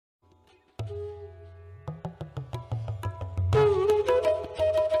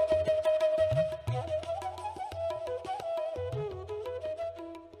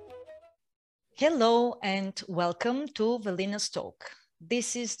Hello and welcome to Velina's Talk.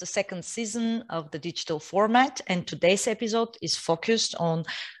 This is the second season of the digital format, and today's episode is focused on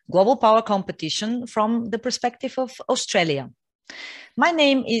global power competition from the perspective of Australia. My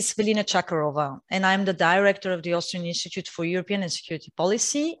name is Velina Chakarova, and I'm the director of the Austrian Institute for European and Security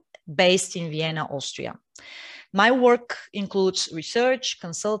Policy based in Vienna, Austria. My work includes research,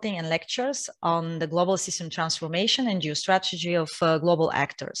 consulting, and lectures on the global system transformation and geostrategy of global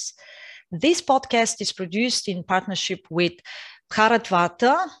actors. This podcast is produced in partnership with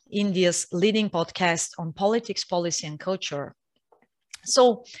Bharatvarta, India's leading podcast on politics, policy, and culture.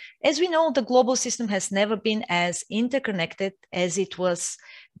 So, as we know, the global system has never been as interconnected as it was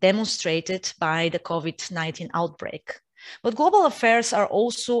demonstrated by the COVID-19 outbreak. But global affairs are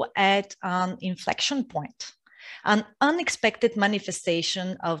also at an inflection point. An unexpected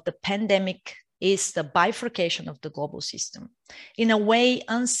manifestation of the pandemic is the bifurcation of the global system, in a way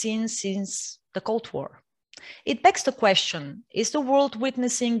unseen since the Cold War. It begs the question, is the world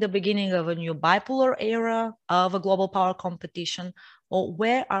witnessing the beginning of a new bipolar era of a global power competition, or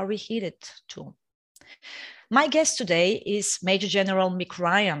where are we headed to? My guest today is Major General Mick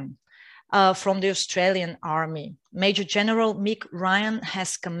Ryan from the Australian Army. Major General Mick Ryan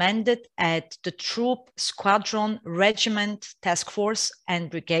has commanded at the troop, squadron, regiment, task force, and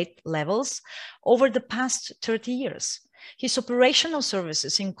brigade levels over the past 30 years. His operational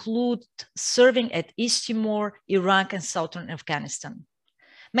services include serving at East Timor, Iraq, and southern Afghanistan.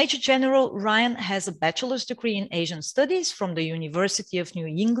 Major General Ryan has a bachelor's degree in Asian Studies from the University of New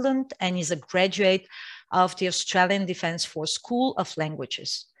England and is a graduate of the Australian Defence Force School of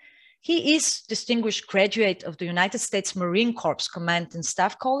Languages. He is distinguished graduate of the United States Marine Corps Command and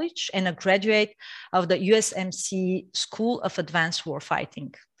Staff College and a graduate of the USMC School of Advanced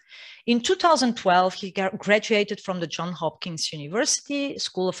Warfighting. In 2012, he graduated from the Johns Hopkins University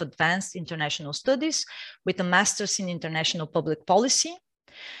School of Advanced International Studies with a master's in international public policy.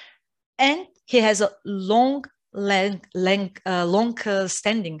 And he has a long-standing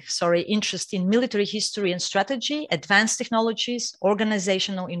interest in military history and strategy, advanced technologies,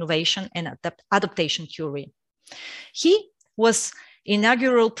 organizational innovation, and adaptation theory. He was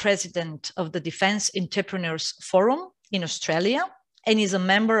inaugural president of the Defense Entrepreneurs Forum in Australia and is a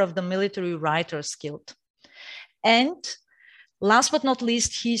member of the Military Writers Guild. And last but not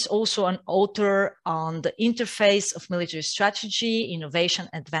least, he's also an author on the interface of military strategy, innovation,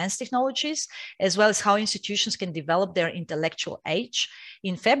 advanced technologies, as well as how institutions can develop their intellectual age.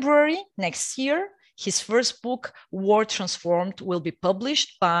 In February next year, his first book, War Transformed, will be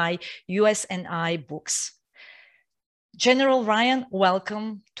published by USNI Books. General Ryan,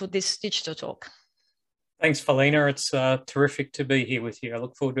 welcome to this digital talk. Thanks, Velina. It's terrific to be here with you. I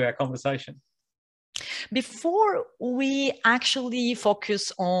look forward to our conversation. Before we actually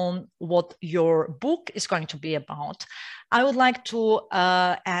focus on what your book is going to be about, I would like to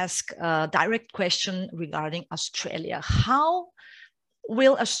ask a direct question regarding Australia. How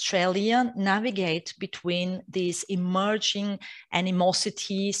will Australia navigate between this emerging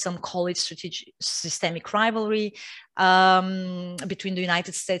animosity, some call it strategic systemic rivalry, between the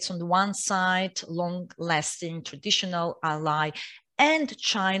United States on the one side, long-lasting traditional ally, and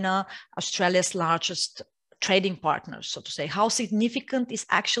China, Australia's largest trading partner, so to say? How significant is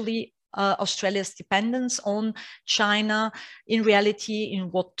actually Australia's dependence on China in reality, in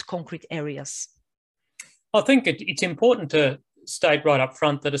what concrete areas? I think it's important to state right up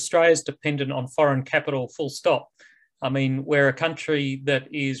front that Australia is dependent on foreign capital, full stop. I mean, we're a country that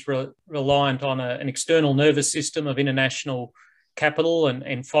is reliant on an external nervous system of international capital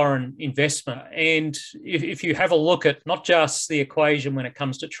and foreign investment. And if you have a look at not just the equation when it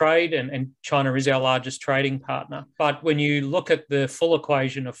comes to trade, and China is our largest trading partner, but when you look at the full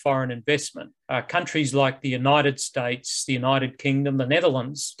equation of foreign investment, countries like the United States, the United Kingdom, the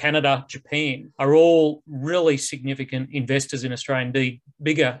Netherlands, Canada, Japan are all really significant investors in Australia, indeed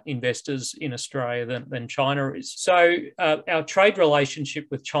bigger investors in Australia than China is. So our trade relationship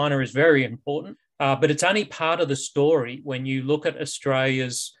with China is very important. But it's only part of the story when you look at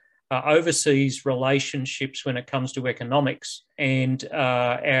Australia's overseas relationships when it comes to economics and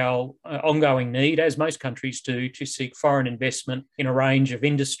our ongoing need, as most countries do, to seek foreign investment in a range of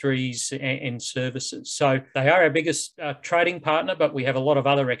industries and services. So they are our biggest trading partner, but we have a lot of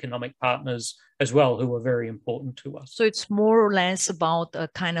other economic partners as well who are very important to us. So it's more or less about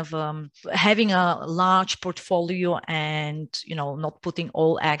kind of having a large portfolio and, not putting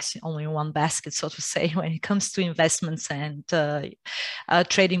all eggs only in one basket, so to say, when it comes to investments and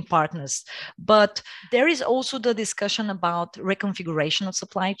trading partners. But there is also the discussion about reconfiguration of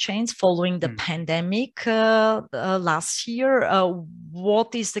supply chains following the pandemic last year.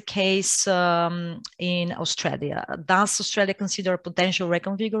 What is the case in Australia? Does Australia consider a potential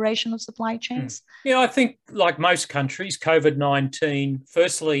reconfiguration of supply chains? Yeah, I think like most countries, COVID-19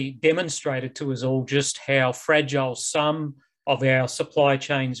 firstly demonstrated to us all just how fragile some of our supply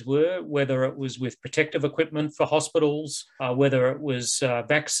chains were, whether it was with protective equipment for hospitals, whether it was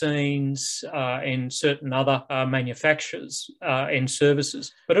vaccines and certain other manufacturers and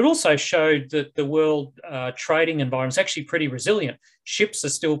services. But it also showed that the world trading environment is actually pretty resilient. Ships are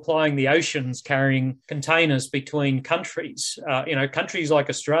still plying the oceans carrying containers between countries. Countries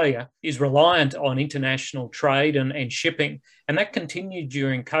like Australia is reliant on international trade and shipping, and that continued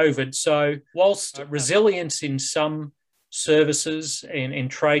during COVID. So whilst resilience in some services and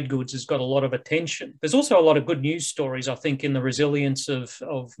trade goods has got a lot of attention, there's also a lot of good news stories, I think, in the resilience of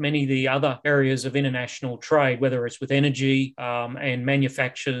many of the other areas of international trade, whether it's with energy and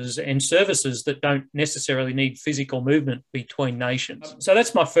manufacturers and services that don't necessarily need physical movement between nations. So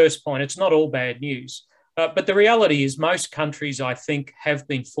that's my first point. It's not all bad news. But the reality is most countries, I think, have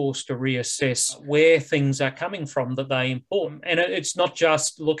been forced to reassess where things are coming from that they import. And it's not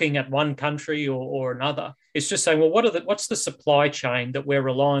just looking at one country or another. It's just saying, well, what's the supply chain that we're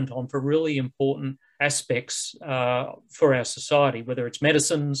reliant on for really important aspects for our society, whether it's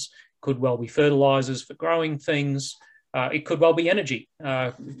medicines, could well be fertilizers for growing things, it could well be energy,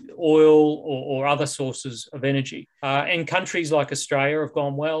 oil or other sources of energy. And countries like Australia have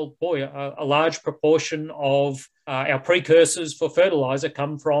gone, well, boy, a large proportion of our precursors for fertilizer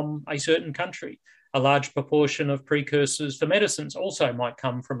come from a certain country. A large proportion of precursors for medicines also might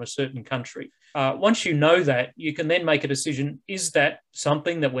come from a certain country. Once you know that, you can then make a decision, is that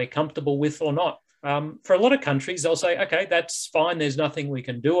something that we're comfortable with or not? For a lot of countries, they'll say, okay, that's fine, there's nothing we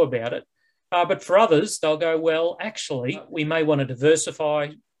can do about it. But for others, they'll go, well, actually, we may want to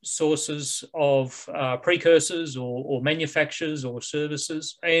diversify sources of precursors or manufacturers or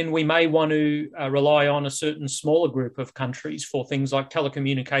services, and we may want to rely on a certain smaller group of countries for things like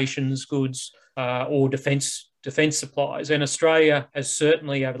telecommunications goods or defence supplies. And Australia has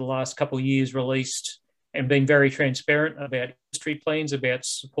certainly, over the last couple of years, released and been very transparent about industry plans, about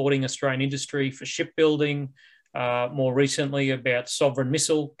supporting Australian industry for shipbuilding, more recently about sovereign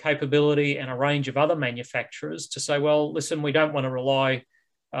missile capability and a range of other manufacturers to say, well, listen, we don't want to rely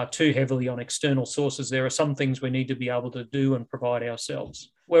too heavily on external sources. There are some things we need to be able to do and provide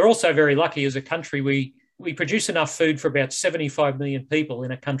ourselves. We're also very lucky as a country. We produce enough food for about 75 million people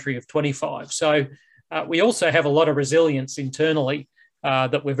in a country of 25. So we also have a lot of resilience internally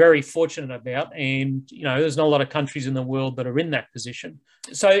that we're very fortunate about. And, there's not a lot of countries in the world that are in that position.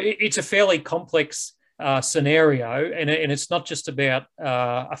 So it's a fairly complex scenario, and it's not just about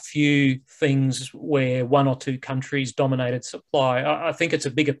a few things where one or two countries dominated supply. I think it's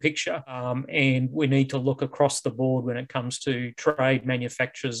a bigger picture, and we need to look across the board when it comes to trade,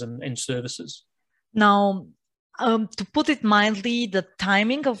 manufacturers and services. Now, to put it mildly, the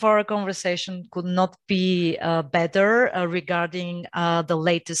timing of our conversation could not be better regarding the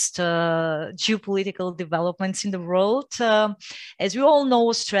latest geopolitical developments in the world. As we all know,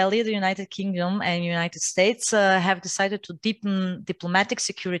 Australia, the United Kingdom, and United States have decided to deepen diplomatic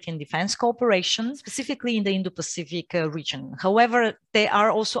security and defense cooperation, specifically in the Indo-Pacific region. However, there are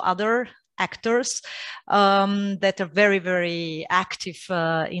also other actors that are very, very active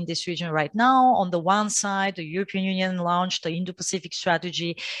in this region right now. On the one side, the European Union launched the Indo-Pacific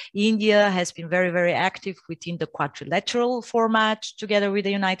strategy. India has been very, very active within the quadrilateral format, together with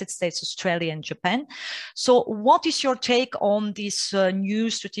the United States, Australia, and Japan. So what is your take on this new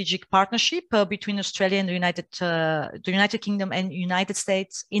strategic partnership between Australia and the United Kingdom and United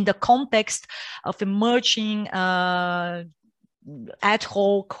States in the context of emerging ad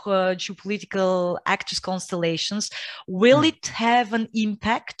hoc geopolitical actors constellations? Will it have an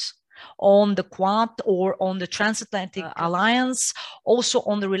impact on the Quad or on the transatlantic alliance, also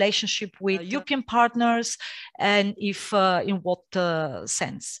on the relationship with European partners, and if in what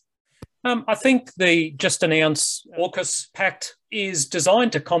sense? I think the just announced AUKUS Pact is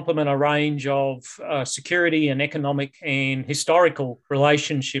designed to complement a range of security and economic and historical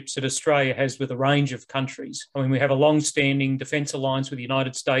relationships that Australia has with a range of countries. I mean, we have a long-standing defence alliance with the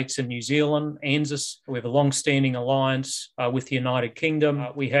United States and New Zealand, ANZUS. We have a long-standing alliance with the United Kingdom.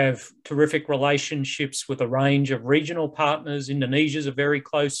 We have terrific relationships with a range of regional partners. Indonesia is a very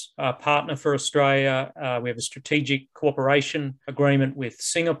close partner for Australia. We have a strategic cooperation agreement with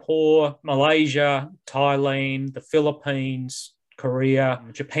Singapore, Malaysia, Thailand, the Philippines, Korea,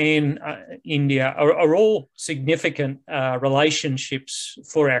 Japan, India are all significant relationships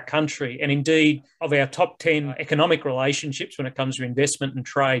for our country. And indeed, of our top 10 economic relationships when it comes to investment and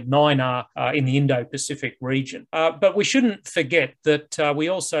trade, 9 are in the Indo-Pacific region. But we shouldn't forget that we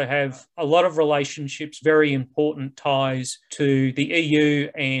also have a lot of relationships, very important ties to the EU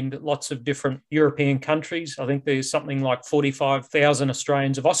and lots of different European countries. I think there's something like 45,000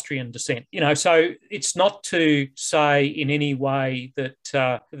 Australians of Austrian descent. So it's not to say in any way that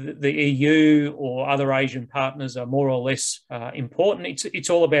the EU or other Asian partners are more or less important. It's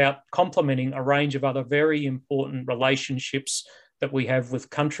all about complementing a range of other very important relationships that we have with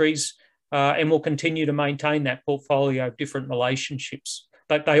countries, and we'll continue to maintain that portfolio of different relationships.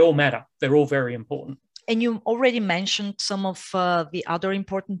 But they all matter. They're all very important. And you already mentioned some of the other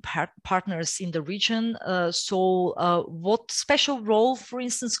important partners in the region. So what special role, for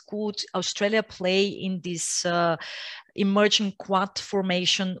instance, could Australia play in this emerging Quad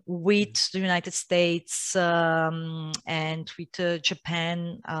formation with the United States and with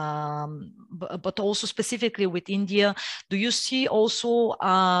Japan, but also specifically with India? Do you see also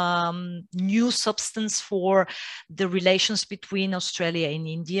new substance for the relations between Australia and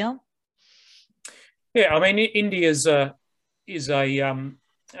India? Yeah, I mean, India is a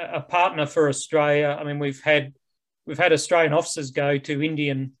partner for Australia. I mean, we've had Australian officers go to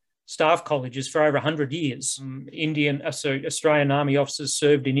Indian staff colleges for over 100 years. Australian Army officers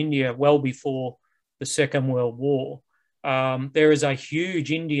served in India well before the Second World War. There is a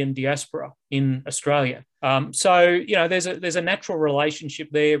huge Indian diaspora in Australia. So there's a natural relationship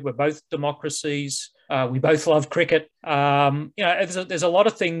there. We're both democracies. We both love cricket. There's a lot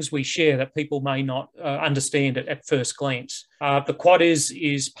of things we share that people may not understand at first glance. The Quad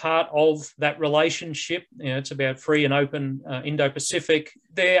is part of that relationship. It's about free and open Indo-Pacific.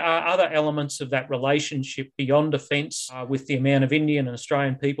 There are other elements of that relationship beyond defence, with the amount of Indian and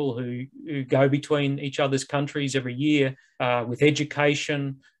Australian people who go between each other's countries every year, with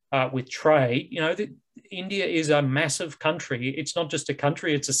education, with trade. India is a massive country. It's not just a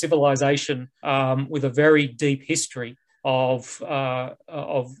country, it's a civilization with a very deep history of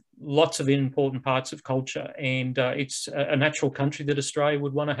lots of important parts of culture. And it's a natural country that Australia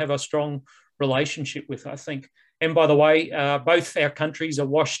would want to have a strong relationship with, I think. And by the way, both our countries are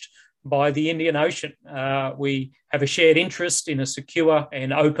washed by the Indian Ocean. We have a shared interest in a secure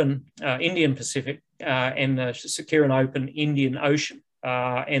and open Indian Pacific and a secure and open Indian Ocean.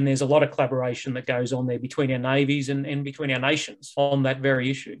 And there's a lot of collaboration that goes on there between our navies and between our nations on that very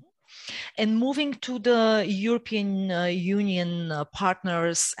issue. And moving to the European Union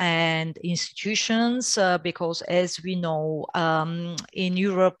partners and institutions, because as we know, in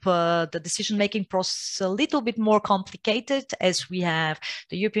Europe, the decision-making process is a little bit more complicated, as we have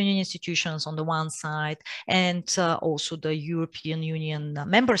the European Union institutions on the one side and also the European Union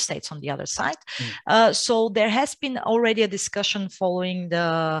member states on the other side. So there has been already a discussion following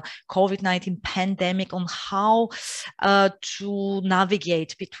the COVID-19 pandemic on how to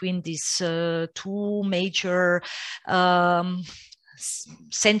navigate between these two major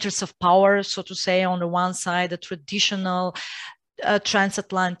centers of power, so to say. On the one side, the traditional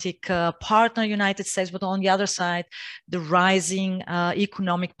transatlantic partner, United States, but on the other side, the rising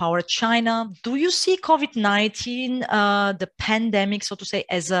economic power, China. Do you see COVID-19, the pandemic, so to say,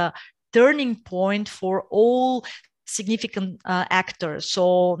 as a turning point for all significant actors,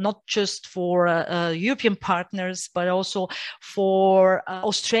 so not just for European partners, but also for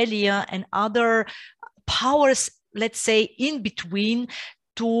Australia and other powers, let's say, in between,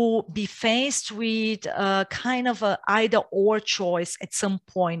 to be faced with kind of a either or choice at some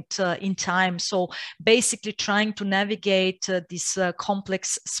point in time. So basically trying to navigate this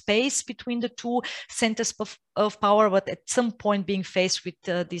complex space between the two centers of power, but at some point being faced with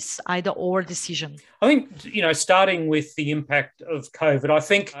this either or decision. I think, starting with the impact of COVID, I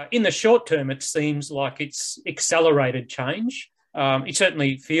think in the short term, it seems like it's accelerated change. It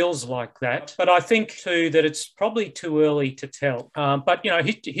certainly feels like that. But I think, too, that it's probably too early to tell. But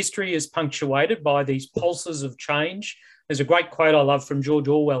history is punctuated by these pulses of change. There's a great quote I love from George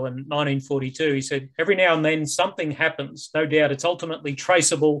Orwell in 1942. He said, "Every now and then something happens. No doubt it's ultimately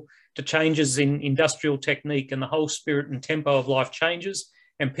traceable to changes in industrial technique, and the whole spirit and tempo of life changes,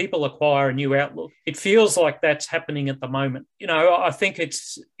 and people acquire a new outlook." It feels like that's happening at the moment. I think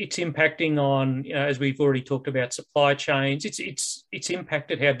it's impacting on, as we've already talked about, supply chains. It's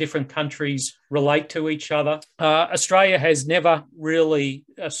impacted how different countries relate to each other. Australia has never really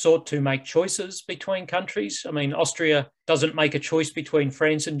sought to make choices between countries. I mean, Austria doesn't make a choice between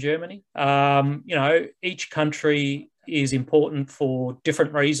France and Germany. Each country is important for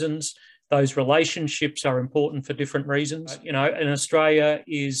different reasons. Those relationships are important for different reasons. And Australia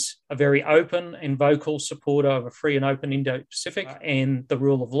is a very open and vocal supporter of a free and open Indo-Pacific and the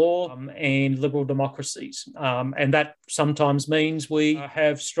rule of law and liberal democracies. And that sometimes means we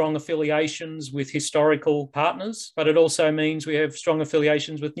have strong affiliations with historical partners, but it also means we have strong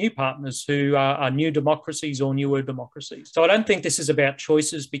affiliations with new partners who are new democracies or newer democracies. So I don't think this is about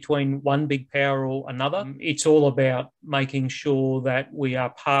choices between one big power or another. It's all about making sure that we are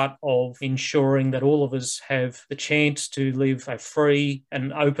part of ensuring that all of us have the chance to live a free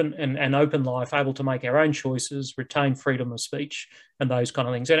and open life, able to make our own choices, retain freedom of speech and those kind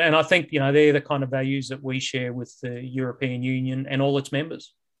of things. And I think, they're the kind of values that we share with the European Union and all its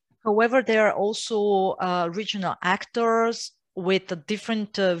members. However, there are also regional actors with a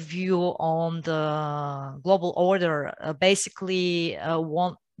different view on the global order,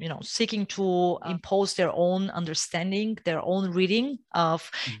 seeking to impose their own understanding, their own reading of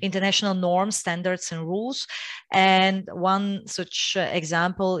international norms, standards, and rules. And one such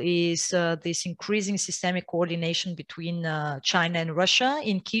example is this increasing systemic coordination between China and Russia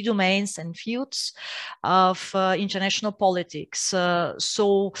in key domains and fields of international politics.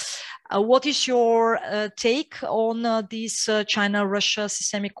 What is your take on this China-Russia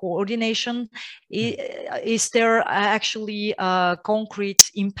systemic coordination? Is there actually a concrete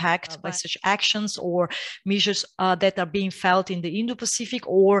impact by such actions or measures that are being felt in the Indo-Pacific,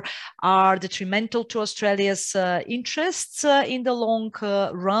 or are detrimental to Australia's interests in the long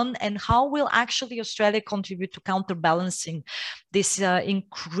run? And how will actually Australia contribute to counterbalancing this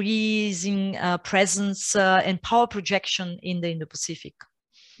increasing presence and power projection in the Indo-Pacific?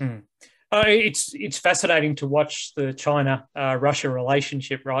 It's fascinating to watch the China-Russia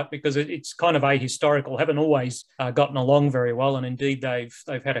relationship, right? Because it's kind of ahistorical. Haven't always gotten along very well, and indeed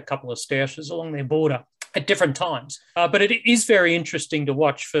they've had a couple of stoushes along their border at different times. But it is very interesting to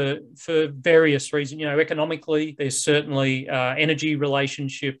watch for various reasons. Economically, there's certainly energy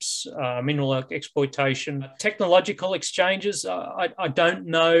relationships, mineral exploitation, technological exchanges. I don't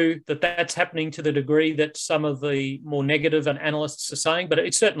know that that's happening to the degree that some of the more negative analysts are saying, but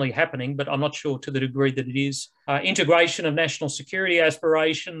it's certainly happening, but I'm not sure to the degree that it is. Integration of national security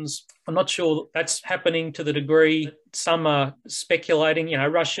aspirations, I'm not sure that's happening to the degree some are speculating.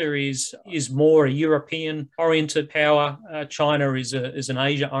 Russia is more a European-oriented power. China is an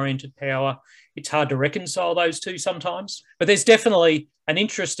Asia-oriented power. It's hard to reconcile those two sometimes. But there's definitely an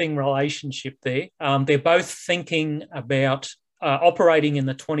interesting relationship there. They're both thinking about operating in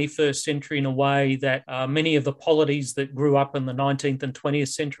the 21st century in a way that many of the polities that grew up in the 19th and 20th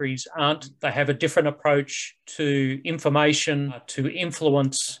centuries aren't. They have a different approach to information, to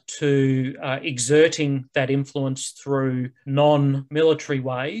influence, to exerting that influence through non-military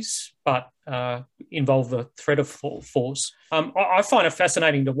ways, but involve the threat of force. I find it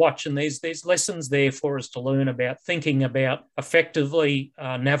fascinating to watch, and there's lessons there for us to learn about thinking about effectively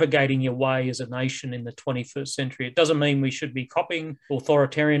navigating your way as a nation in the 21st century. It doesn't mean we should be copying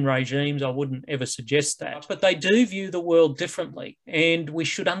authoritarian regimes. I wouldn't ever suggest that. But they do view the world differently, and we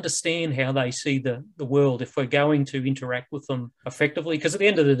should understand how they see the world if we're going to interact with them effectively, because at the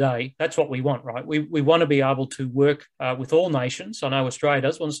end of the day, that's what we want, right? We want to be able to work with all nations. I know Australia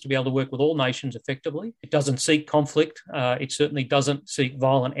wants to be able to work with all nations effectively. It doesn't seek conflict. It certainly doesn't seek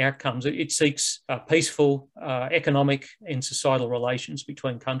violent outcomes. It seeks peaceful economic and societal relations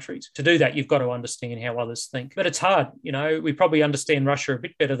between countries. To do that, you've got to understand how others think. But it's hard. We probably understand Russia a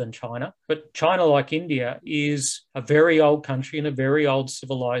bit better than China. But China, like India, is a very old country and a very old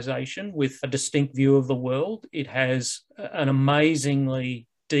civilization with a distinct view of the world. It has an amazingly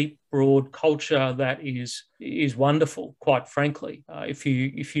deep, broad culture that is wonderful, quite frankly. If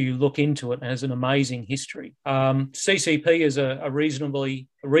you look into it, it has an amazing history. CCP is a reasonably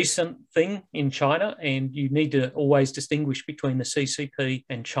recent thing in China, and you need to always distinguish between the CCP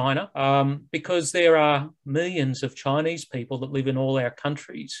and China because there are millions of Chinese people that live in all our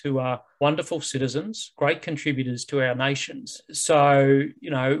countries who are wonderful citizens, great contributors to our nations. So,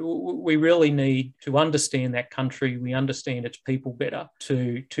 we really need to understand that country. We understand its people better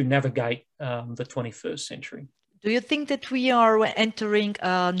to navigate the 21st century. Do you think that we are entering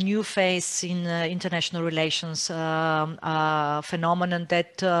a new phase in international relations, a phenomenon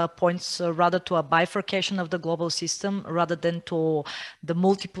that points rather to a bifurcation of the global system rather than to the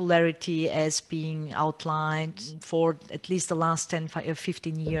multipolarity as being outlined for at least the last 10,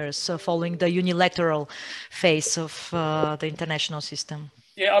 15 years, following the unilateral phase of the international system?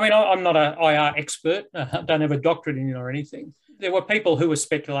 Yeah, I'm not an IR expert. I don't have a doctorate in it or anything. There were people who were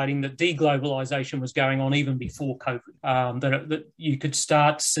speculating that deglobalization was going on even before COVID, that you could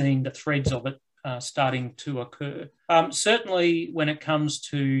start seeing the threads of it starting to occur. Certainly, when it comes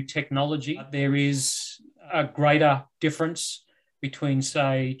to technology, there is a greater difference between,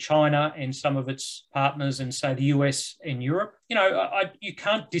 say, China and some of its partners and, say, the US and Europe. You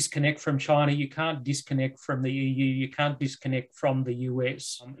can't disconnect from China. You can't disconnect from the EU. You can't disconnect from the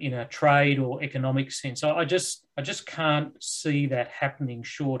US in a trade or economic sense. I just can't see that happening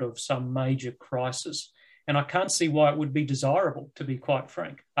short of some major crisis. And I can't see why it would be desirable, to be quite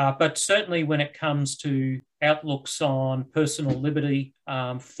frank. But certainly when it comes to outlooks on personal liberty,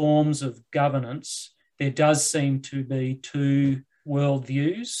 forms of governance, there does seem to be two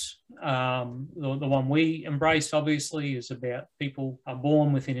worldviews. The one we embrace, obviously, is about people are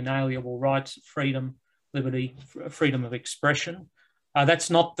born with inalienable rights, freedom, liberty, freedom of expression. That's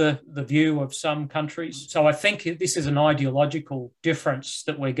not the view of some countries. So I think this is an ideological difference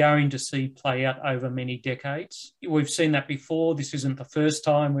that we're going to see play out over many decades. We've seen that before. This isn't the first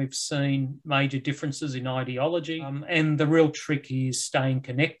time we've seen major differences in ideology. And the real trick is staying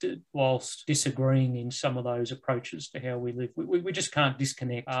connected whilst disagreeing in some of those approaches to how we live. We just can't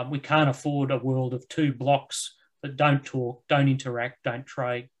disconnect. We can't afford a world of two blocks that don't talk, don't interact, don't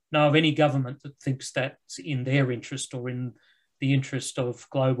trade. Know of any government that thinks that's in their interest or in the interest of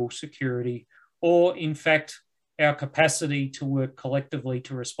global security, or in fact, our capacity to work collectively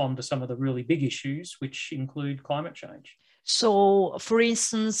to respond to some of the really big issues, which include climate change. So, for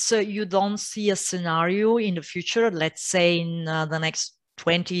instance, you don't see a scenario in the future, let's say in the next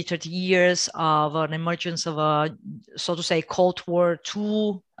 20, 30 years, of an emergence of a, so to say, Cold War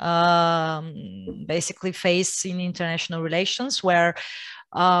II basically phase in international relations, where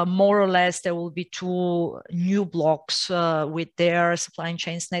more or less there will be two new blocks with their supply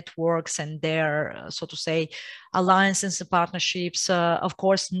chains networks and their, so to say, alliances and partnerships, of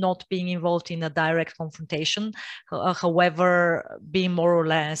course, not being involved in a direct confrontation, however, being more or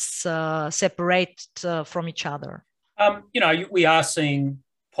less separate from each other. We are seeing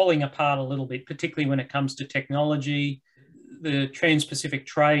pulling apart a little bit, particularly when it comes to technology. The Trans-Pacific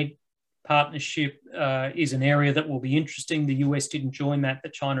Trade Partnership is an area that will be interesting. The US didn't join that,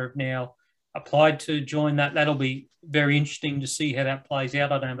 but China have now applied to join that. That'll be very interesting to see how that plays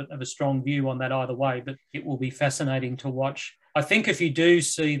out. I don't have a strong view on that either way, but it will be fascinating to watch. I think if you do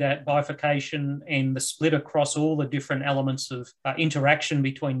see that bifurcation and the split across all the different elements of interaction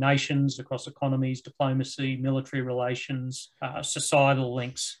between nations, across economies, diplomacy, military relations, societal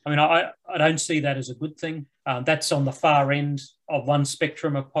links, I don't see that as a good thing. That's on the far end of one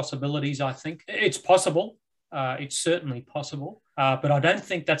spectrum of possibilities, I think. It's possible. It's certainly possible. But I don't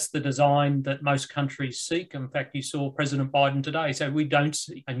think that's the design that most countries seek. In fact, you saw President Biden today say we don't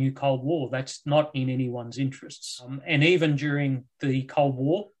see a new Cold War. That's not in anyone's interests. And even during the Cold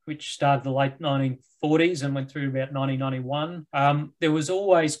War, which started the late 1940s and went through about 1991, there was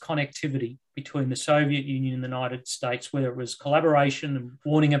always connectivity between the Soviet Union and the United States, whether it was collaboration and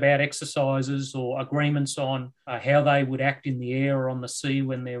warning about exercises or agreements on how they would act in the air or on the sea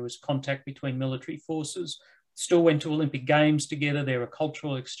when there was contact between military forces. Still went to Olympic Games together. There were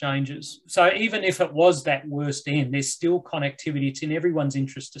cultural exchanges. So even if it was that worst end, there's still connectivity. It's in everyone's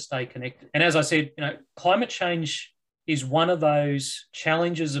interest to stay connected. And as I said, climate change is one of those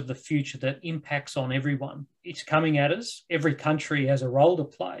challenges of the future that impacts on everyone. It's coming at us. Every country has a role to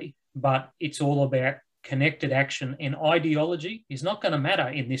play, but it's all about connected action, and ideology is not going to matter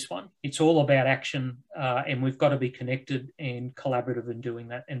in this one. It's all about action, and we've got to be connected and collaborative in doing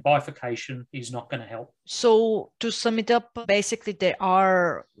that, and bifurcation is not going to help. So to sum it up, basically there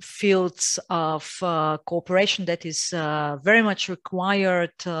are fields of cooperation that is very much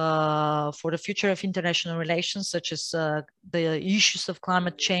required for the future of international relations, such as the issues of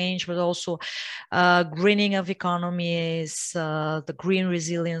climate change, but also greening of economies, the green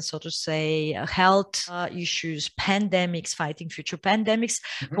resilience, so to say, health issues, pandemics, fighting future pandemics.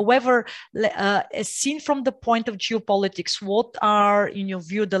 Mm-hmm. However, as seen from the point of geopolitics, what are, in your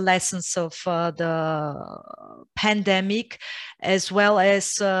view, the lessons of the pandemic, as well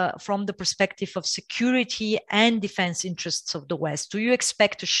as from the perspective of security and defense interests of the West? Do you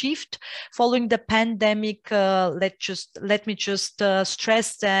expect a shift following the pandemic? Let me just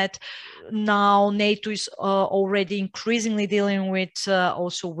stress that now NATO is already increasingly dealing with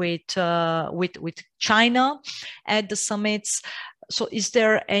also with China at the summits. So is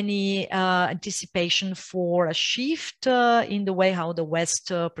there any anticipation for a shift in the way how the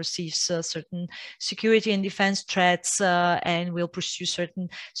West perceives certain security and defense threats and will pursue certain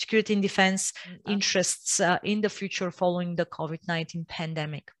security and defense interests in the future following the COVID-19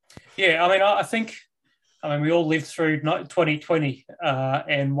 pandemic? Yeah, I mean, I think I mean, we all lived through 2020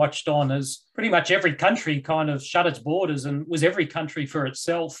 and watched on as pretty much every country kind of shut its borders and was every country for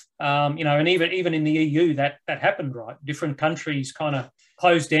itself. And even in the EU, that happened, right? Different countries kind of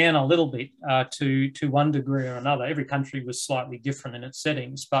closed down a little bit to one degree or another. Every country was slightly different in its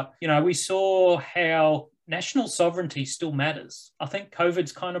settings. But, we saw how national sovereignty still matters. I think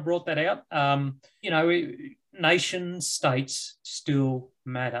COVID's kind of brought that out. Nation states still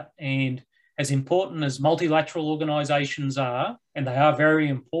matter. And as important as multilateral organisations are, and they are very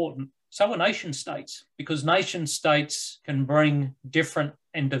important, so are nation states, because nation states can bring different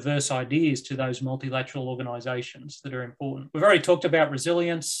and diverse ideas to those multilateral organisations that are important. We've already talked about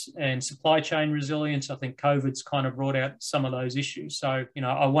resilience and supply chain resilience. I think COVID's kind of brought out some of those issues. So,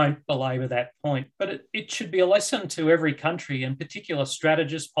 I won't belabor that point, but it should be a lesson to every country, in particular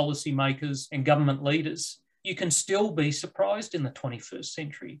strategists, policymakers and government leaders. You can still be surprised in the 21st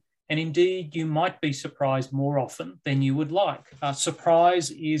century. And indeed, you might be surprised more often than you would like.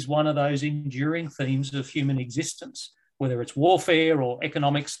 Surprise is one of those enduring themes of human existence, whether it's warfare or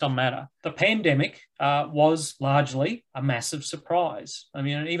economics, doesn't matter. The pandemic was largely a massive surprise. I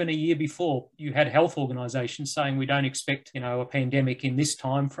mean, even a year before, you had health organisations saying we don't expect, a pandemic in this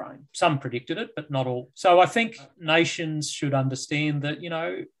time frame. Some predicted it, but not all. So I think nations should understand that,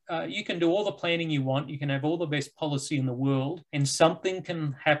 you can do all the planning you want, you can have all the best policy in the world, and something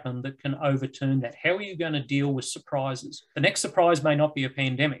can happen that can overturn that. How are you going to deal with surprises? The next surprise may not be a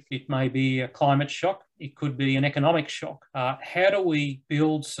pandemic. It may be a climate shock. It could be an economic shock. How do we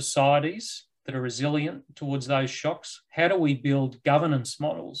build societies that are resilient towards those shocks? How do we build governance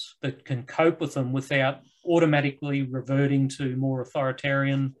models that can cope with them without automatically reverting to more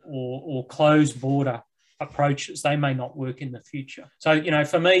authoritarian or closed border approaches? They may not work in the future. So,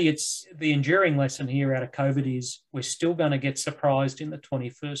 for me, it's the enduring lesson here out of COVID is we're still going to get surprised in the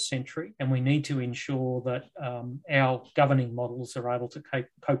 21st century, and we need to ensure that our governing models are able to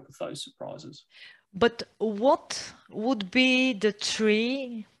cope with those surprises. But what would be the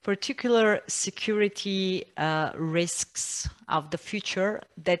three particular security risks of the future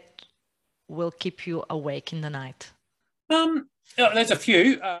that will keep you awake in the night? There's a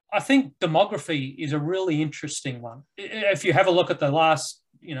few. I think demography is a really interesting one. If you have a look at the last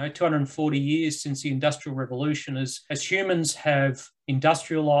 240 years since the Industrial Revolution, as humans have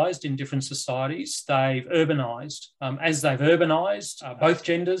industrialized in different societies, they've urbanized. As they've urbanized, both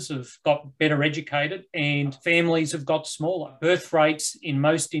genders have got better educated and families have got smaller. Birth rates in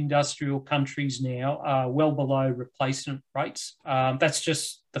most industrial countries now are well below replacement rates. That's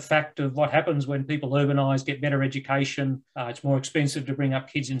just the fact of what happens when people urbanize, get better education. It's more expensive to bring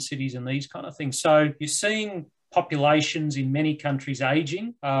up kids in cities and these kind of things. So you're seeing populations in many countries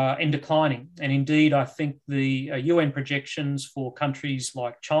aging and declining. And indeed, I think the UN projections for countries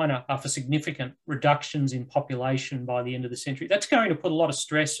like China are for significant reductions in population by the end of the century. That's going to put a lot of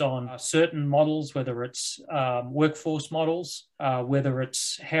stress on certain models, whether it's workforce models, whether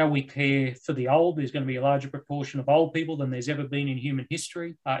it's how we care for the old. There's going to be a larger proportion of old people than there's ever been in human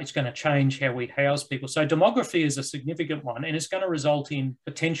history. It's going to change how we house people. So demography is a significant one, and it's going to result in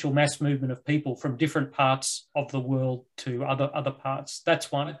potential mass movement of people from different parts of the world to other parts.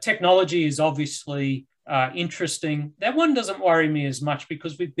 That's one. Technology is obviously interesting. That one doesn't worry me as much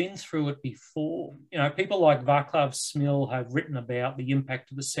because we've been through it before. People like Václav Smil have written about the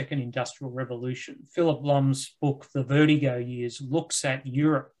impact of the second industrial revolution. Philip Blum's book, The Vertigo Years, looks at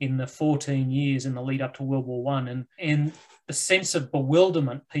Europe in the 14 years in the lead up to World War I and the sense of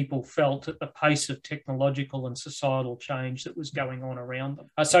bewilderment people felt at the pace of technological and societal change that was going on around them.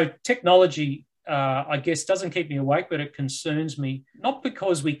 So technology I guess doesn't keep me awake, but it concerns me, not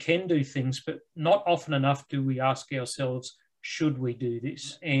because we can do things, but not often enough do we ask ourselves, should we do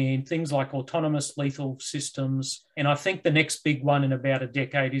this? And things like autonomous lethal systems. And I think the next big one in about a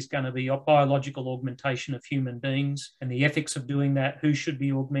decade is going to be biological augmentation of human beings and the ethics of doing that. Who should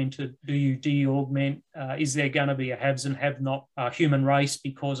be augmented? Do you de-augment? Is there going to be a haves and have-not human race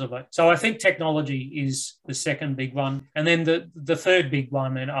because of it? So I think technology is the second big one. And then the third big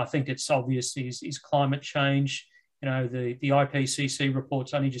one, and I think it's obvious, is climate change. The IPCC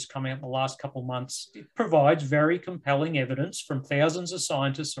report's only just come out in the last couple of months. It provides very compelling evidence from thousands of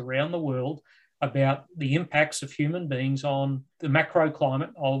scientists around the world about the impacts of human beings on the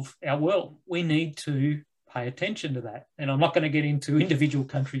macroclimate of our world. We need to pay attention to that. And I'm not going to get into individual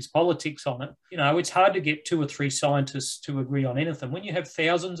countries' politics on it. It's hard to get 2 or 3 scientists to agree on anything. When you have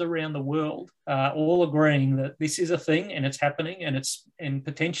thousands around the world all agreeing that this is a thing and it's happening and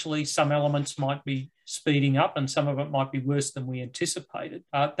potentially some elements might be speeding up and some of it might be worse than we anticipated,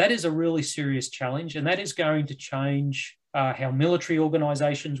 that is a really serious challenge, and that is going to change how military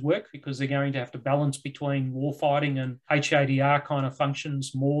organisations work, because they're going to have to balance between warfighting and HADR kind of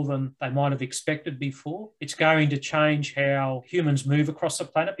functions more than they might have expected before. It's going to change how humans move across the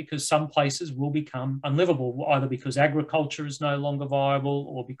planet, because some places will become unlivable, either because agriculture is no longer viable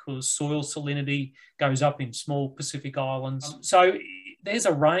or because soil salinity goes up in small Pacific islands. So there's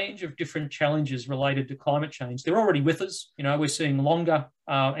a range of different challenges related to climate change. They're already with us. We're seeing longer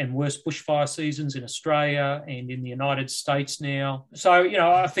and worse bushfire seasons in Australia and in the United States now. So,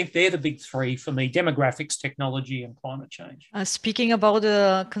 I think they're the big three for me: demographics, technology, and climate change. Speaking about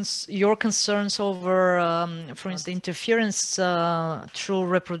your concerns over, for instance, interference through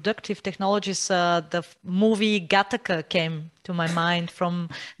reproductive technologies, the movie Gattaca came to my mind from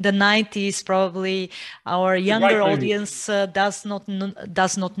the 90s. Probably our younger audience does not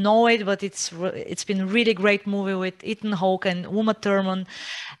know it, but it's been a really great movie with Ethan Hawke and Uma Thurman.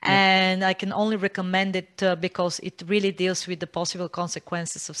 And I can only recommend it because it really deals with the possible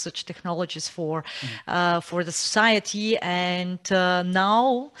consequences of such technologies for the society. And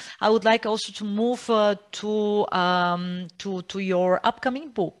now I would like also to move to your upcoming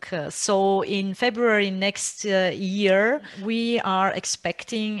book. So in February next year, we are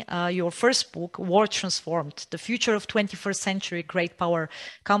expecting your first book, War Transformed: The Future of 21st Century Great Power,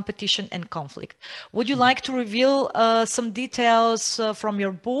 Competition and Conflict. Would you like to reveal some details from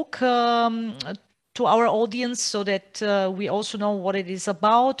your book to our audience, so that we also know what it is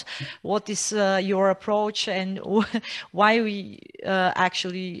about, what is your approach, and why we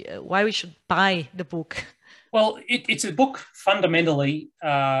should buy the book? Well, it's a book fundamentally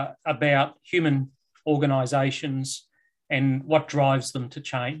about human organisations and what drives them to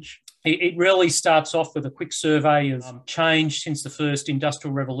change. It really starts off with a quick survey of change since the first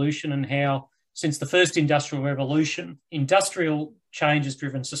industrial revolution, and how since the first industrial revolution, industrial change has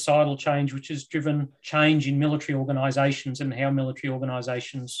driven societal change, which has driven change in military organisations and how military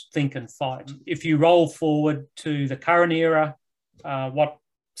organisations think and fight. If you roll forward to the current era, what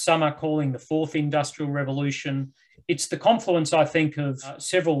some are calling the fourth industrial revolution, it's the confluence, I think, of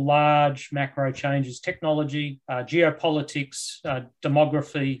several large macro changes: technology, geopolitics,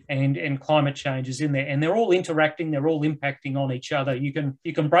 demography, and climate changes in there. And they're all interacting, they're all impacting on each other. You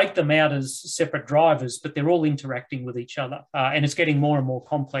can break them out as separate drivers, but they're all interacting with each other. And it's getting more and more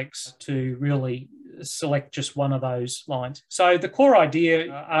complex to really select just one of those lines. So the core idea,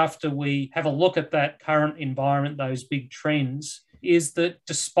 after we have a look at that current environment, those big trends, is that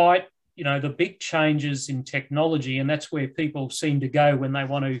despite the big changes in technology, and that's where people seem to go when they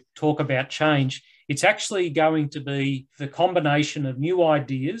want to talk about change, it's actually going to be the combination of new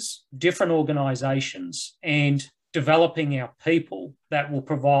ideas, different organisations, and developing our people that will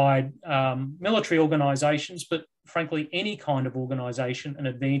provide military organisations, but frankly, any kind of organisation, an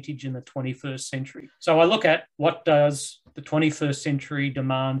advantage in the 21st century. So I look at what does the 21st century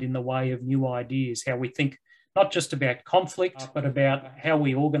demand in the way of new ideas, how we think not just about conflict, but about how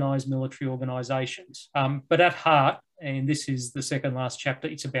we organise military organisations. But at heart, and this is the second last chapter,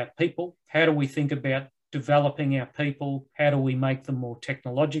 it's about people. How do we think about developing our people? How do we make them more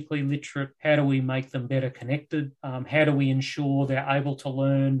technologically literate? How do we make them better connected? How do we ensure they're able to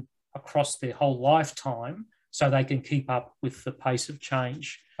learn across their whole lifetime so they can keep up with the pace of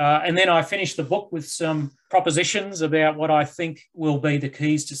change? And then I finished the book with some propositions about what I think will be the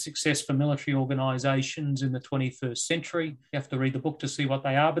keys to success for military organisations in the 21st century. You have to read the book to see what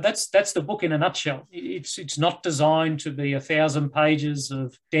they are, but that's the book in a nutshell. It's not designed to be 1,000 pages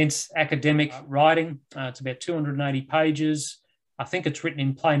of dense academic writing. It's about 280 pages. I think it's written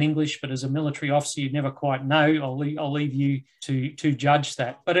in plain English, but as a military officer, you never quite know. I'll leave you to judge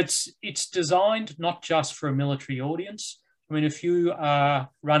that. But it's designed not just for a military audience. I mean, if you are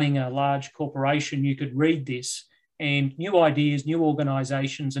running a large corporation, you could read this, and new ideas, new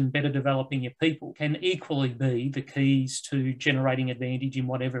organisations, and better developing your people can equally be the keys to generating advantage in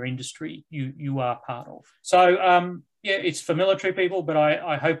whatever industry you are part of. So, it's for military people, but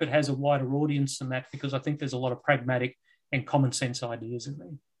I hope it has a wider audience than that, because I think there's a lot of pragmatic and common sense ideas in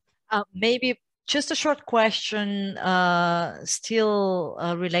there. Maybe just a short question, still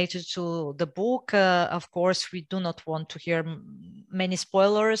related to the book. Of course, we do not want to hear many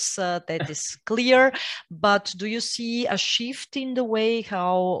spoilers, that is clear. But do you see a shift in the way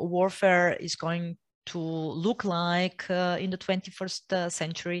how warfare is going to look like in the 21st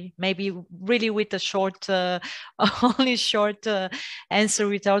century? Maybe really with a short, only short answer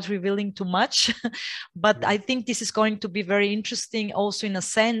without revealing too much. But I think this is going to be very interesting also in a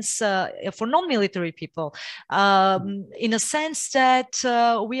sense for non-military people, in a sense that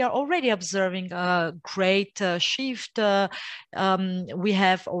we are already observing a great shift. We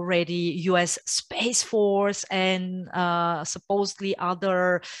have already US Space Force and supposedly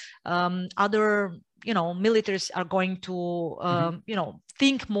other militaries are going to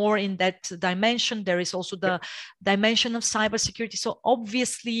think more in that dimension. There is also the dimension of cybersecurity. So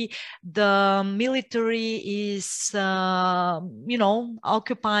obviously the military is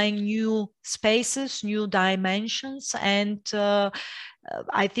occupying new spaces, new dimensions, and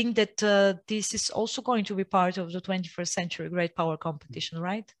I think that this is also going to be part of the 21st century great power competition,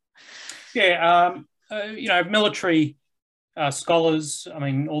 right? Yeah, military scholars, I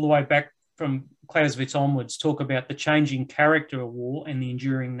mean, all the way back from Clausewitz onwards, talk about the changing character of war and the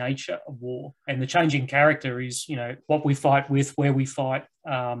enduring nature of war. And the changing character is, what we fight with, where we fight,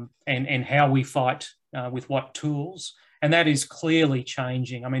 and how we fight with what tools. And that is clearly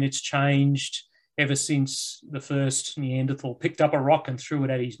changing. I mean, it's changed ever since the first Neanderthal picked up a rock and threw it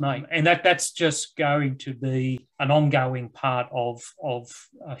at his mate. And that's just going to be an ongoing part of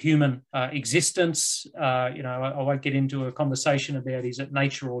human existence. I won't get into a conversation about is it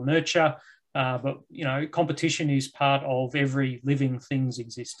nature or nurture, but competition is part of every living thing's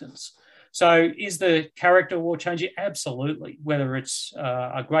existence. So is the character war changing? Absolutely. Whether it's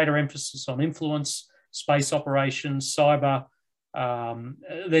a greater emphasis on influence, space operations, cyber,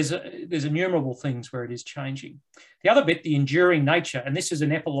 there's innumerable things where it is changing. The other bit, the enduring nature, and this is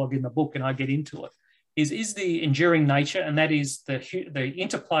an epilogue in the book, and I get into it, is the enduring nature, and that is the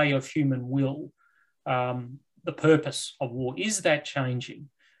interplay of human will, the purpose of war. Is that changing?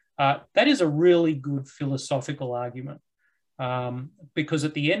 That is a really good philosophical argument, because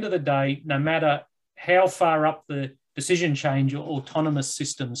at the end of the day, no matter how far up the decision change or autonomous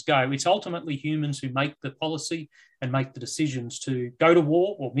systems go, it's ultimately humans who make the policy and make the decisions to go to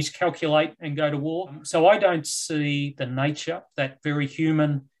war or miscalculate and go to war. So I don't see the nature, that very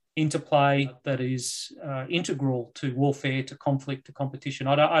human interplay that is integral to warfare, to conflict, to competition.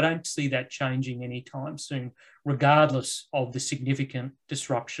 I don't see that changing anytime soon, regardless of the significant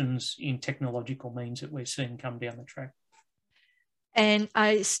disruptions in technological means that we're seeing come down the track. And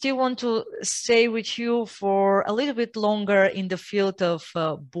I still want to stay with you for a little bit longer in the field of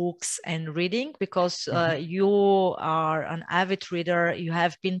books and reading, because you are an avid reader. You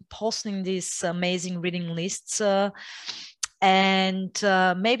have been posting these amazing reading lists. And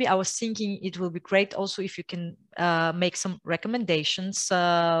maybe I was thinking it will be great also if you can make some recommendations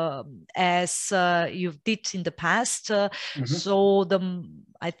as you did in the past. So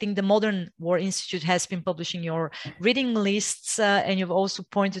I think the Modern War Institute has been publishing your reading lists, and you've also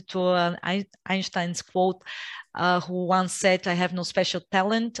pointed to Einstein's quote, who once said, "I have no special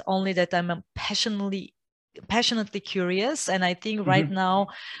talent, only that I'm passionately curious." And I think right now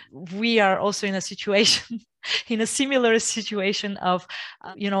we are also in a situation in a similar situation of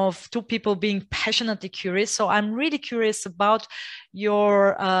of two people being passionately curious. So I'm really curious about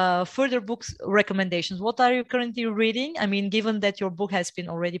your further books recommendations. What are you currently reading? I mean, given that your book has been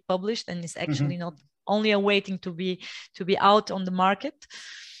already published and is actually not only awaiting to be out on the market,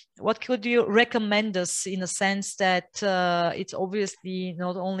 what could you recommend us, in a sense that it's obviously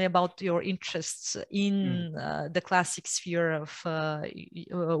not only about your interests in the classic sphere of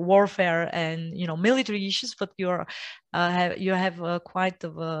warfare and military issues, but you have quite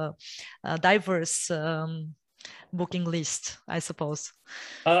of a diverse booking list, I suppose.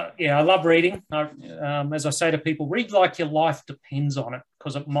 Yeah, I love reading. As I say to people, read like your life depends on it,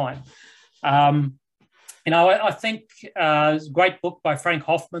 because it might. I think there's a great book by Frank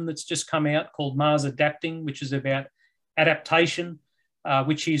Hoffman that's just come out called Mars Adapting, which is about adaptation,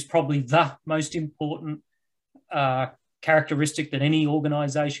 which is probably the most important characteristic that any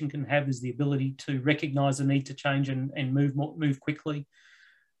organisation can have, is the ability to recognise the need to change and move quickly.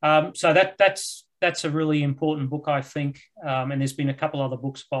 So that's a really important book, I think. And there's been a couple other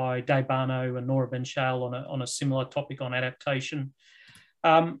books by Dave Barno and Nora Ben-Shale on a similar topic on adaptation.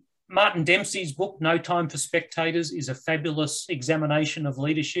 Martin Dempsey's book, No Time for Spectators, is a fabulous examination of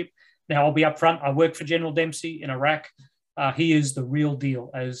leadership. Now, I'll be upfront. I worked for General Dempsey in Iraq. He is the real deal,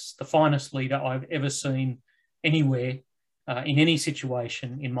 as the finest leader I've ever seen anywhere in any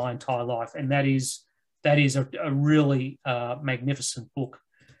situation in my entire life. And that is a really magnificent book.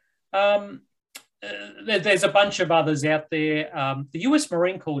 There's a bunch of others out there. The US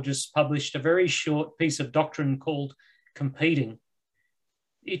Marine Corps just published a very short piece of doctrine called Competing.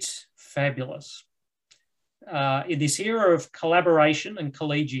 It's fabulous. in this era of collaboration and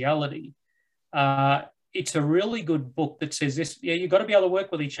collegiality, it's a really good book that says this, yeah, you've got to be able to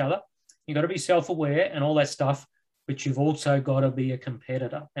work with each other. You've got to be self-aware and all that stuff, but you've also got to be a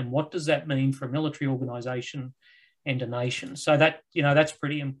competitor. And what does that mean for a military organisation and a nation? So that, that's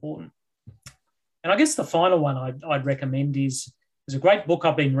pretty important. And I guess the final one I'd recommend is there's a great book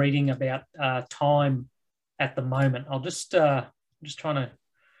I've been reading about time at the moment. I'll just trying to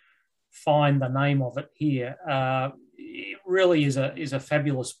find the name of it here. It really is a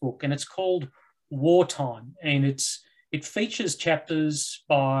fabulous book, and it's called Wartime, and it features chapters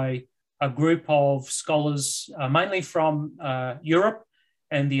by a group of scholars, mainly from Europe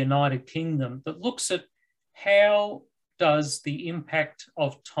and the United Kingdom, that looks at how does the impact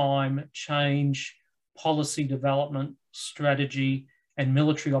of time change policy development, strategy, and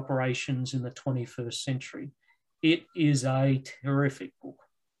military operations in the 21st century. It is a terrific book,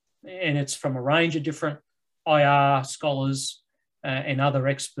 and it's from a range of different IR scholars and other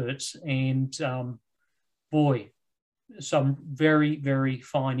experts, and boy, some very, very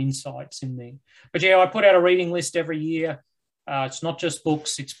fine insights in there. But yeah, I put out a reading list every year. It's not just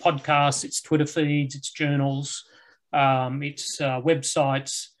books, it's podcasts, it's Twitter feeds, it's journals, it's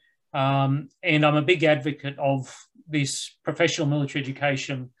websites. And I'm a big advocate of this professional military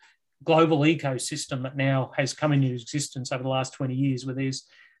education global ecosystem that now has come into existence over the last 20 years, where there's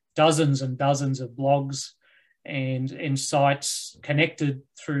dozens and dozens of blogs and sites connected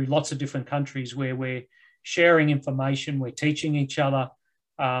through lots of different countries where we're sharing information, we're teaching each other,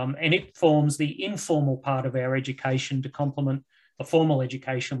 and it forms the informal part of our education to complement the formal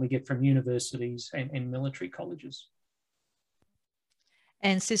education we get from universities and military colleges.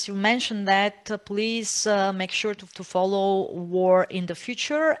 And since you mentioned that, please make sure to follow War in the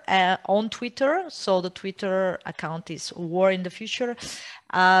Future on Twitter. So the Twitter account is War in the Future.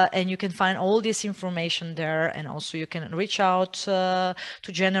 And you can find all this information there. And also you can reach out to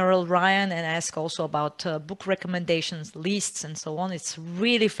General Ryan and ask also about book recommendations, lists, and so on. It's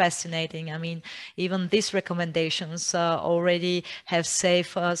really fascinating. I mean, even these recommendations already have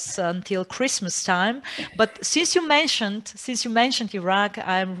saved us until Christmas time. But since you mentioned Iraq,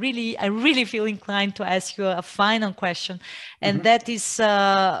 I really feel inclined to ask you a final question, and that is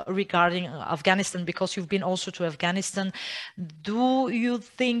regarding Afghanistan, because you've been also to Afghanistan. Do you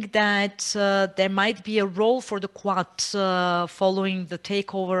think that there might be a role for the Quad following the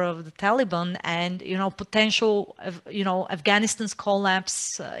takeover of the Taliban and potential Afghanistan's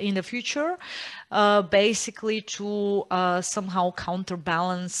collapse in the future, basically to somehow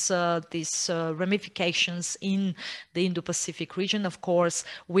counterbalance these ramifications in the Indo-Pacific region, of course,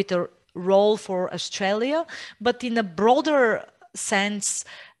 with a role for Australia, but in a broader sense,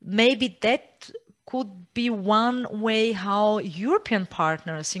 maybe that could be one way how European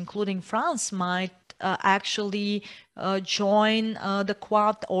partners, including France, might actually join the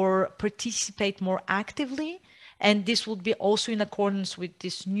Quad or participate more actively. And this would be also in accordance with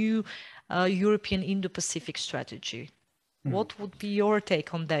this new European Indo-Pacific strategy. What would be your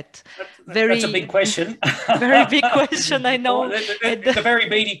take on that? That's a big question. Very big question, I know. It's a very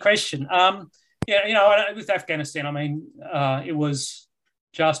meaty question. With Afghanistan, I mean, it was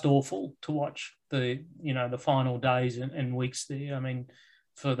just awful to watch the final days and weeks there. I mean,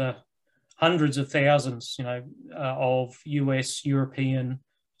 for the hundreds of thousands, of US, European,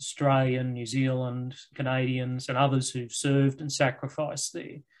 Australian, New Zealand, Canadians, and others who've served and sacrificed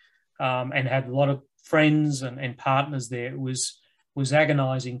there, and had a lot of friends and partners there. It was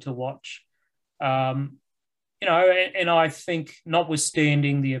agonizing to watch. And I think,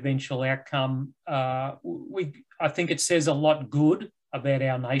 notwithstanding the eventual outcome, I think it says a lot good about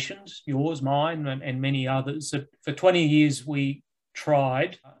our nations, yours, mine, and many others, that for 20 years we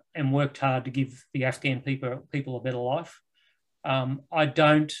tried and worked hard to give the Afghan people a better life. I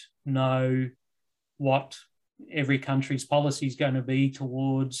don't know what every country's policy is going to be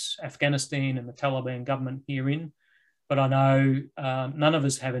towards Afghanistan and the Taliban government herein, but I know none of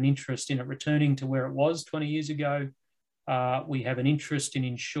us have an interest in it returning to where it was 20 years ago. We have an interest in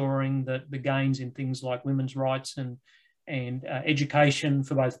ensuring that the gains in things like women's rights and education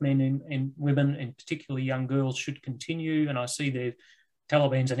for both men and women, and particularly young girls, should continue. And I see the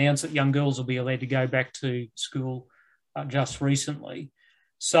Taliban's announced that young girls will be allowed to go back to school just recently.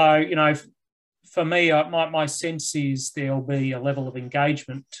 So, for me, my sense is there'll be a level of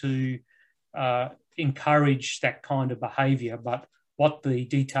engagement to encourage that kind of behaviour, but what the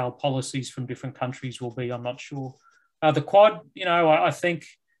detailed policies from different countries will be, I'm not sure. The Quad, I think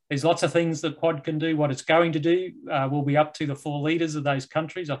there's lots of things that Quad can do. What it's going to do will be up to the 4 leaders of those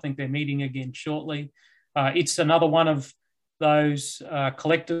countries. I think they're meeting again shortly. It's another one of those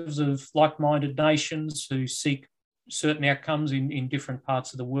collectives of like-minded nations who seek certain outcomes in different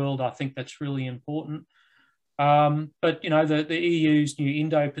parts of the world. I think that's really important. But, the EU's new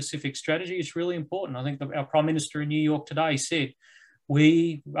Indo-Pacific strategy is really important. I think our Prime Minister in New York today said,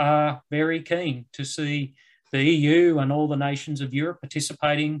 we are very keen to see the EU and all the nations of Europe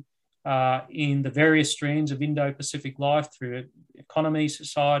participating in the various strands of Indo-Pacific life through economy,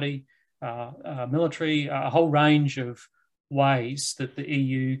 society, military, a whole range of ways that the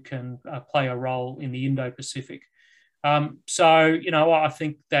EU can play a role in the Indo-Pacific. I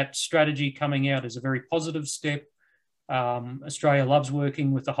think that strategy coming out is a very positive step. Australia loves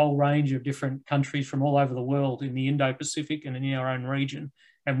working with a whole range of different countries from all over the world in the Indo-Pacific and in our own region,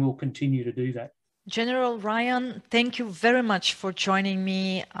 and we'll continue to do that. General Ryan, thank you very much for joining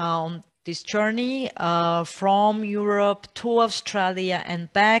me on this journey from Europe to Australia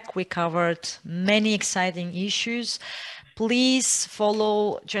and back. We covered many exciting issues. Please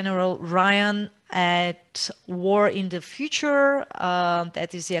follow General Ryan at War in the Future.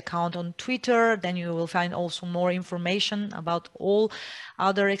 That is the account on Twitter. Then you will find also more information about all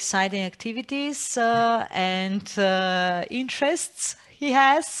other exciting activities and interests he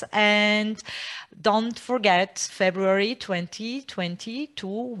has. And don't forget February 2022,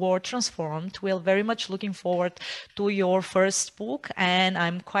 War Transformed. We're very much looking forward to your first book, and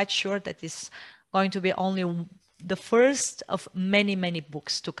I'm quite sure that it's going to be only the first of many, many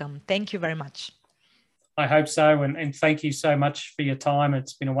books to come. Thank you very much. I hope so, and thank you so much for your time.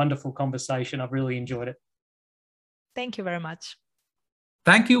 It's been a wonderful conversation. I've really enjoyed it. Thank you very much.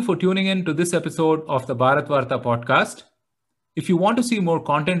 Thank you for tuning in to this episode of the Bharat Varta podcast. If you want to see more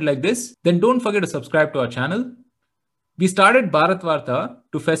content like this, then don't forget to subscribe to our channel. We started Bharat Varta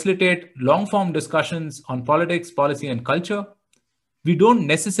to facilitate long-form discussions on politics, policy, and culture. We don't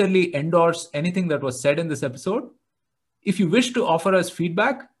necessarily endorse anything that was said in this episode. If you wish to offer us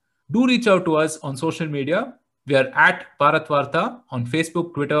feedback, do reach out to us on social media. We are at Bharat Varta on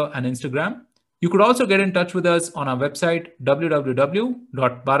Facebook, Twitter, and Instagram. You could also get in touch with us on our website,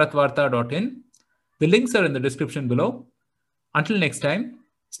 www.bharatvarta.in. The links are in the description below. Until next time,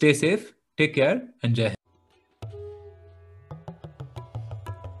 stay safe, take care, and Jai Hind.